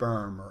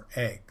sperm or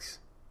eggs.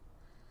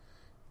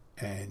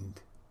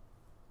 And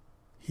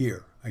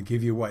here, I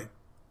give you what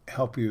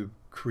help you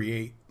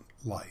create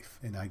life.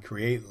 And I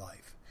create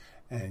life.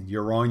 And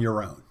you're on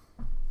your own.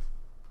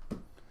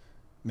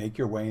 Make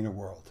your way in the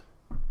world.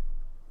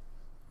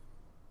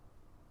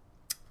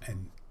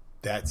 And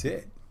that's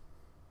it.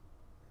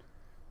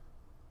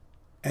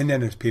 And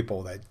then there's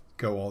people that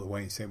go all the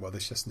way and say, well,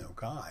 there's just no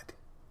God.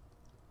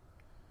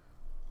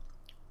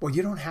 Well,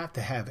 you don't have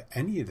to have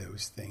any of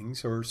those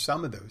things or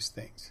some of those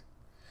things.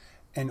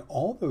 And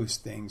all those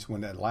things, when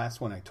that last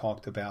one I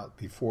talked about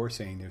before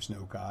saying there's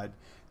no God,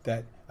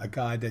 that a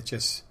God that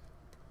just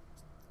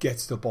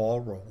gets the ball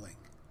rolling,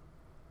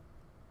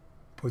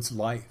 puts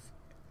life,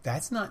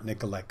 that's not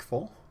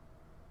neglectful.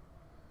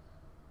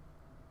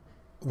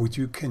 Would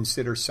you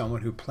consider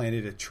someone who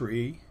planted a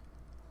tree,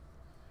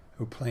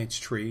 who plants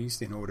trees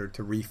in order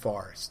to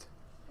reforest?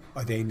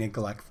 Are they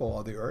neglectful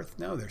of the earth?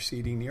 No, they're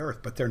seeding the earth,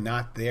 but they're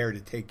not there to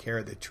take care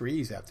of the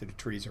trees after the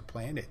trees are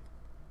planted.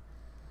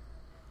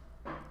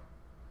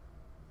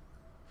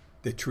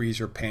 The trees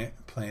are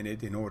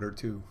planted in order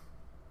to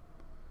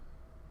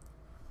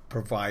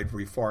provide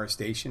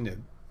reforestation,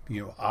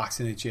 to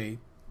oxygenate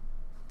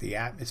the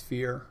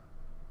atmosphere,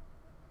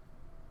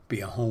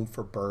 be a home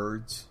for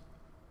birds.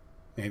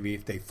 Maybe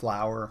if they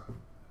flower,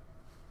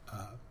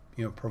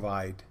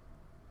 provide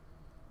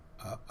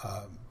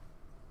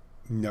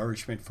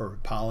nourishment for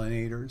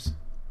pollinators.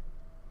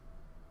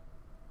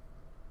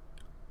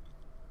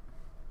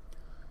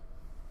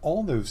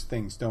 All those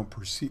things don't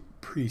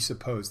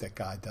presuppose that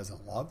God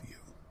doesn't love you.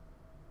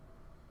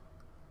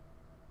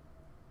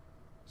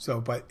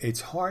 So, but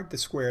it's hard to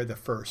square the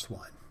first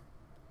one.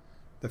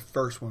 The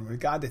first one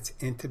with God that's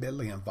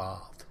intimately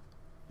involved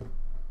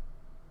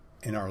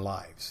in our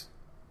lives.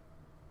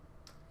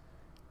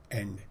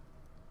 And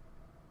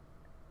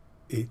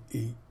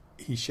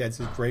He sheds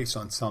His grace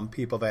on some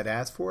people that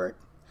ask for it.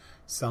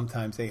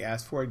 Sometimes they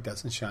ask for it,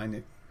 doesn't shine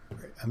it.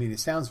 I mean, it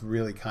sounds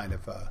really kind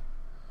of,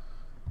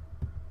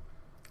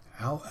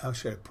 how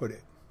should I put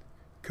it?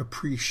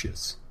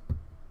 Capricious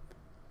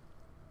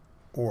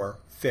or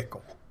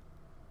fickle.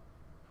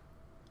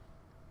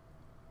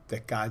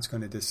 That God's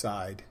going to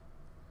decide,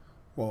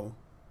 well,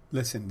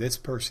 listen, this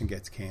person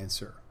gets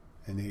cancer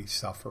and they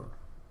suffer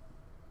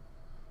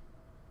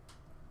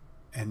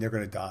and they're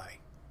going to die.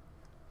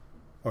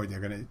 Or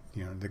they're going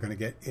to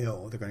get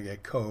ill, they're going to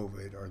get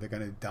COVID, or they're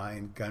going to die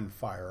in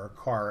gunfire or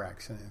car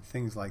accident,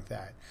 things like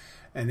that.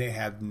 And they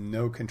have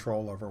no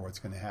control over what's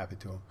going to happen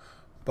to them.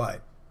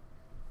 But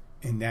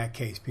in that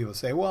case, people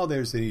say, well,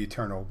 there's the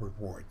eternal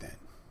reward then.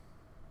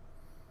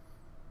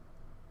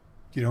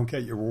 You don't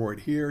get your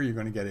reward here, you're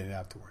going to get it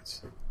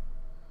afterwards.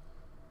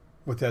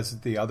 What does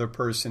the other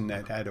person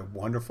that had a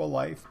wonderful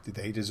life, did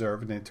they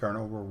deserve an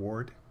eternal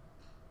reward?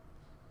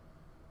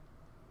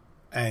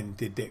 And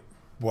did they...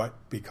 What?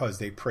 Because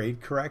they prayed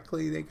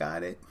correctly, they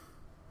got it?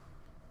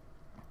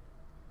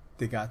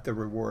 They got the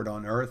reward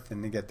on earth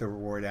and they get the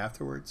reward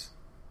afterwards?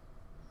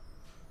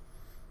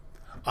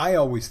 I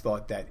always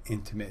thought that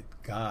intimate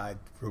God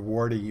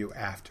rewarding you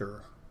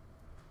after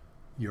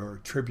your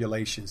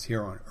tribulations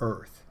here on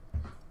earth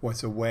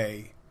was a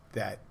way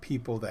that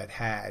people that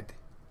had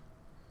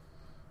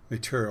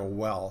material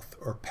wealth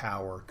or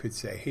power could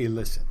say, hey,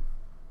 listen,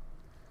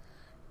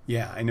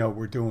 yeah, I know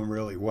we're doing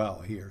really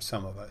well here,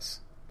 some of us.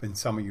 And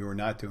some of you are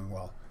not doing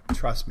well.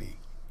 Trust me,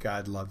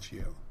 God loves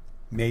you.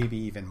 Maybe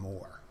even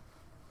more.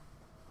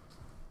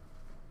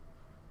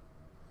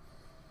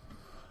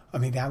 I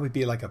mean, that would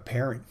be like a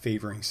parent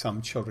favoring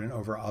some children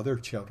over other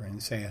children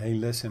and saying, hey,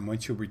 listen,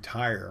 once you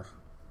retire,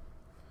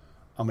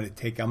 I'm going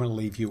to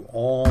leave you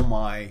I'm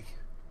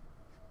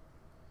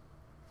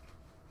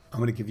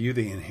going to give you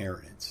the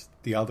inheritance.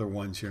 The other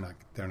ones, they're not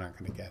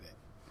going to get it.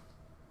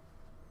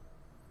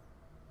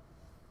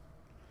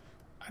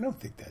 I don't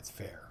think that's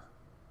fair.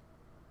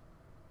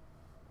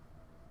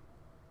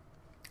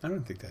 I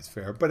don't think that's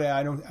fair, but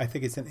I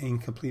think it's an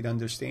incomplete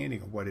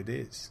understanding of what it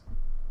is.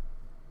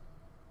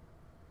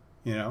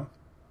 You know,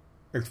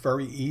 it's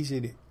very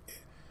easy to.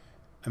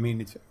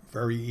 It's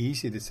very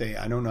easy to say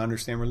I don't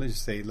understand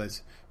religion.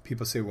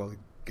 People say, well,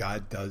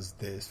 God does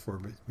this for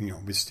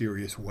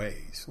mysterious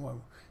ways.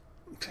 Well,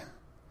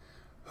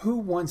 who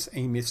wants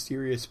a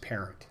mysterious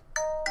parent?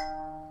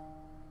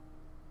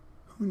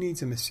 Who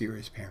needs a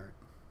mysterious parent?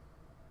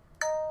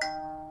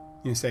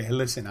 You say, hey,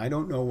 listen, I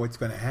don't know what's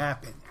going to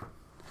happen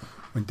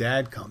when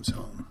Dad comes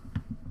home,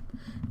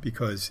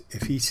 because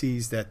if he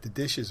sees that the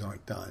dishes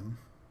aren't done,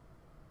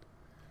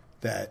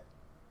 that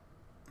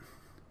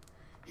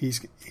he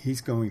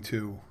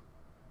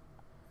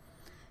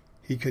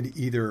could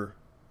either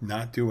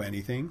not do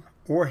anything,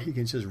 or he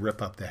can just rip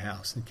up the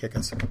house and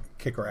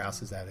kick our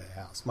asses out of the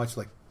house, much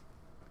like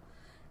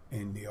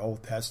in the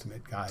Old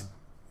Testament, God,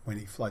 when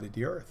he flooded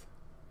the earth.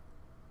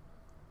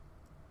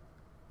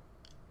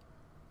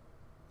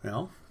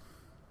 Well,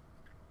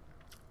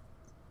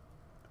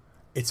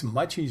 it's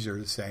much easier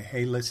to say,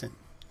 hey, listen,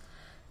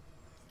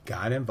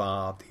 God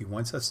involved. He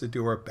wants us to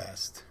do our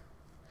best.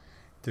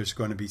 There's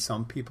going to be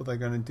some people that are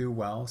going to do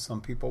well. Some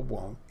people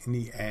won't. In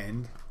the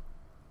end,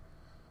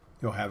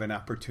 you'll have an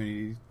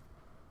opportunity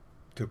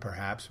to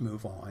perhaps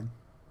move on.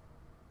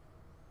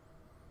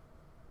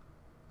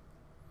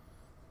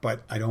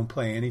 But I don't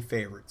play any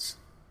favorites.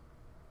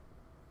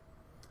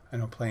 I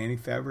don't play any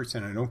favorites,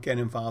 and I don't get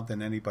involved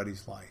in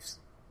anybody's lives.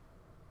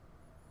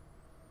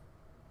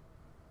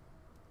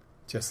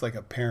 Just like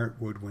a parent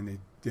would when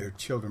their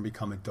children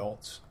become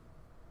adults.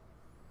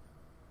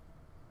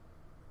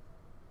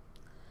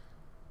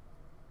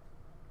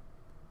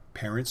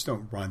 Parents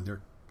don't run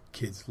their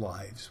kids'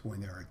 lives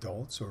when they're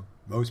adults, or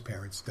most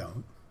parents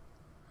don't.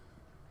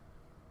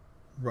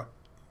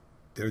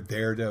 They're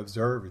there to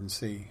observe and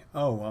see,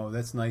 oh, well,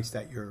 it's nice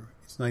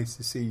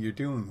to see you're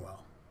doing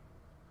well.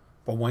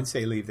 But once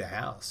they leave the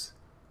house,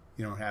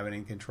 you don't have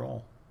any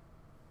control.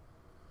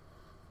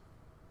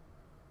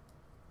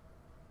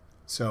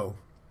 So,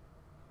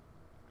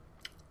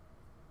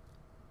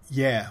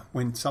 yeah,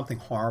 when something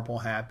horrible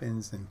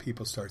happens and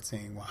people start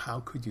saying, well, how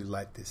could you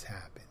let this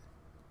happen?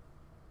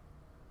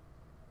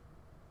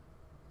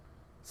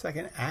 It's like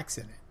an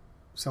accident.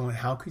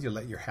 How could you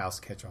let your house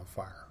catch on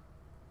fire?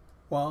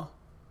 Well,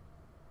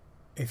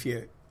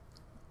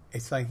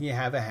 it's like you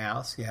have a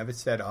house, you have it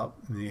set up,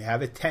 and you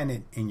have a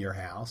tenant in your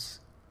house.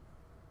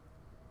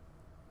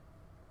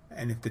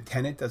 And if the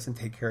tenant doesn't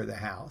take care of the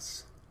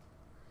house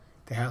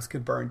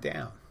could burn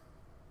down.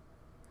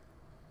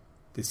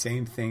 The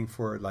same thing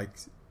for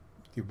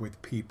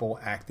with people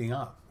acting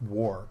up,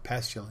 war,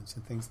 pestilence,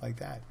 and things like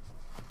that.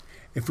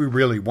 If we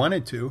really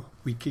wanted to,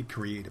 we could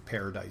create a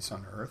paradise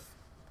on earth.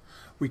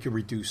 We could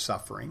reduce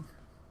suffering.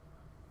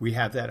 We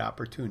have that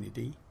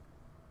opportunity.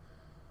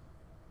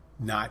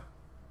 Not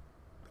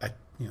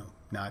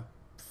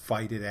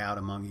fight it out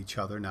among each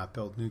other, not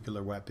build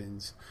nuclear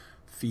weapons,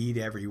 feed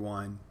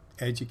everyone,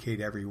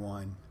 educate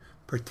everyone,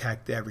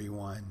 protect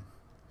everyone,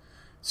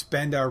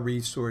 spend our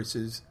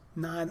resources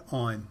not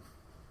on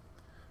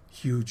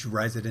huge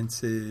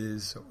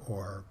residences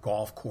or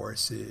golf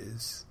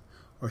courses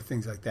or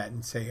things like that,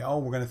 and say, oh,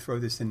 we're going to throw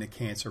this into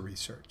cancer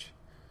research,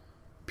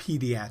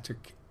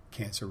 pediatric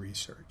cancer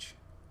research,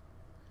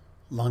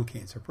 lung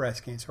cancer,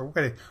 breast cancer.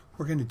 We're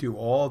going to do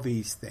all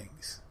these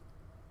things.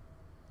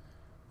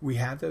 We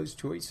have those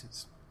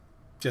choices.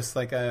 Just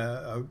like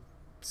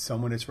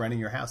someone that's renting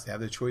your house, they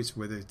have the choice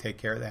whether to take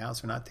care of the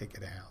house or not take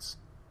care of the house.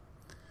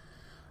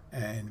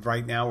 And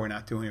right now, we're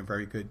not doing a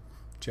very good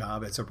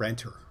job as a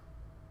renter.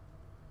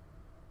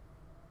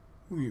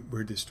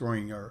 We're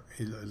destroying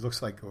it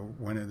looks like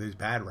one of those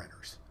bad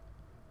renters.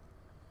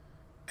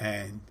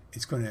 And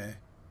it's going to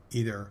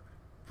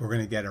we're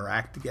going to get our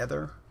act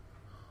together,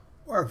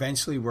 or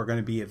eventually we're going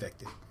to be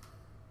evicted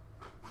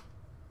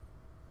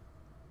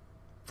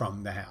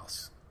from the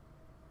house.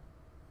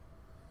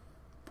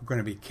 We're going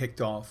to be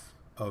kicked off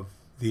of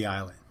the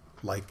island,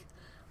 like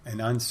an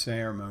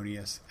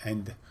unceremonious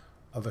end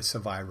of a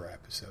Survivor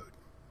episode.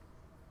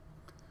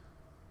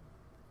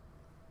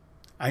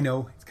 I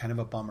know it's kind of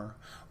a bummer,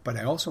 but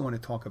I also want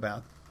to talk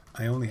about,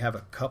 I only have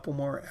a couple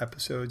more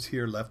episodes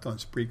here left on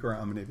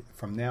Spreaker.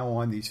 From now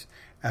on, these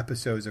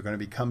episodes are going to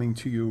be coming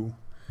to you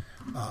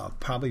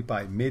probably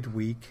by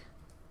midweek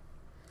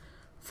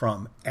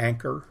from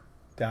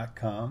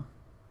Anchor.com.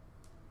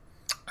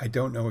 I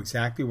don't know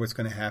exactly what's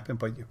going to happen,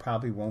 but you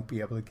probably won't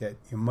be able to get,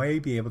 you may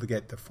be able to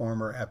get the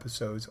former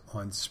episodes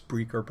on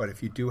Spreaker, but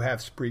if you do have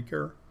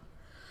Spreaker,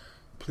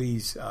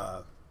 please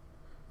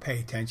pay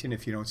attention.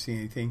 If you don't see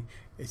anything,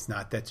 it's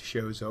not that the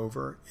show's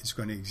over. It's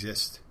going to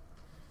exist.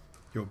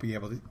 You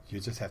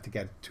just have to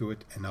get to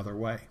it another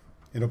way.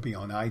 It'll be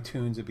on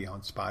iTunes. It'll be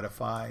on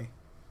Spotify.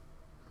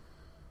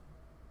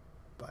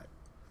 But,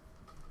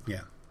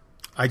 yeah.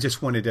 I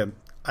just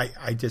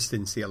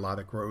didn't see a lot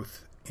of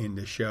growth in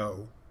the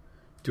show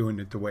doing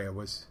it the way I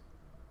was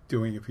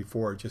doing it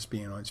before, just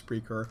being on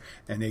Spreaker.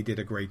 And they did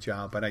a great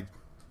job. But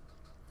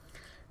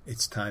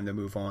it's time to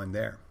move on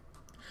there.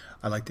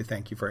 I'd like to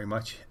thank you very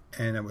much,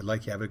 and I would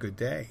like you to have a good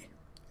day.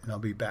 And I'll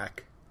be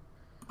back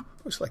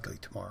most likely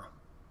tomorrow.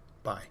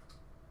 Bye.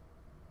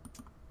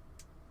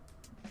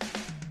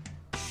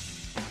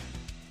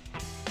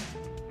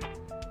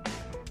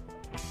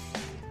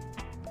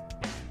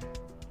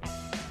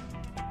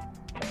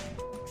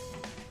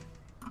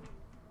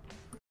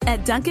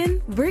 At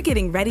Dunkin', we're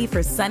getting ready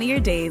for sunnier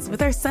days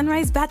with our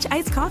Sunrise Batch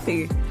Iced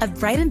Coffee. A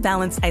bright and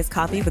balanced iced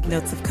coffee with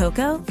notes of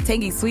cocoa,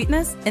 tangy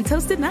sweetness, and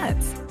toasted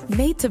nuts.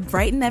 Made to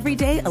brighten every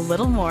day a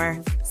little more.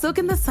 Soak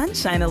in the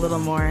sunshine a little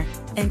more.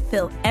 And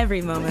fill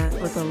every moment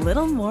with a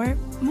little more.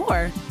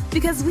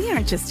 Because we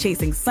aren't just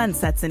chasing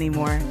sunsets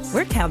anymore.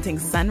 We're counting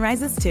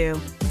sunrises too.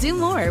 Do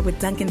more with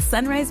Dunkin'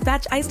 Sunrise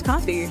Batch Iced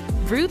Coffee.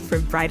 Brewed for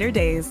brighter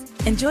days.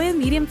 Enjoy a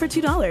medium for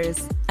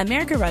 $2.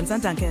 America runs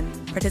on Dunkin'.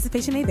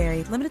 Participation may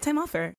vary. Limited time offer.